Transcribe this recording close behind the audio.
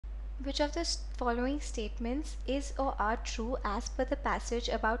Which of the following statements is or are true as per the passage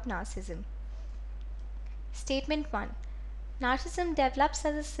about narcissism? Statement 1. Narcissism develops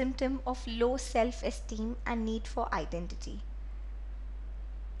as a symptom of low self-esteem and need for identity.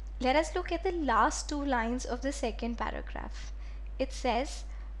 Let us look at the last two lines of the second paragraph. It says,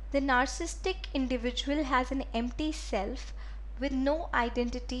 the narcissistic individual has an empty self with no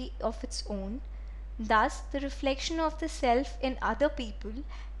identity of its own. Thus, the reflection of the self in other people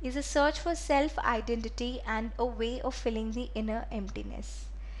is a search for self-identity and a way of filling the inner emptiness.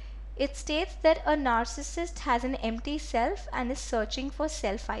 It states that a narcissist has an empty self and is searching for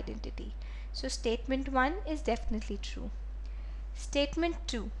self-identity. So statement 1 is definitely true. Statement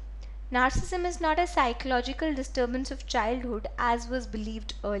 2. Narcissism is not a psychological disturbance of childhood as was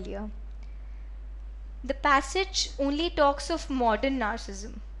believed earlier. The passage only talks of modern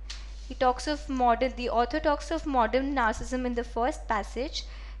narcissism. The author talks of modern narcissism in the first passage,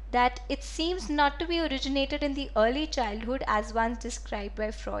 that it seems not to be originated in the early childhood as once described by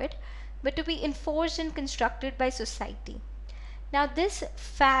Freud, but to be enforced and constructed by society. Now, this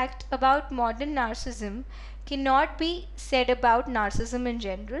fact about modern narcissism cannot be said about narcissism in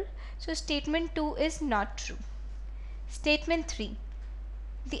general, so statement 2 is not true. Statement 3.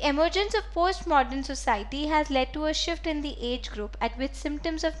 The emergence of postmodern society has led to a shift in the age group at which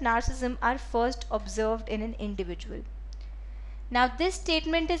symptoms of narcissism are first observed in an individual. Now, this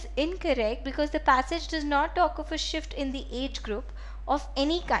statement is incorrect because the passage does not talk of a shift in the age group of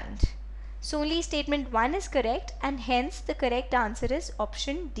any kind. So only statement 1 is correct, and hence the correct answer is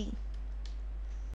option D.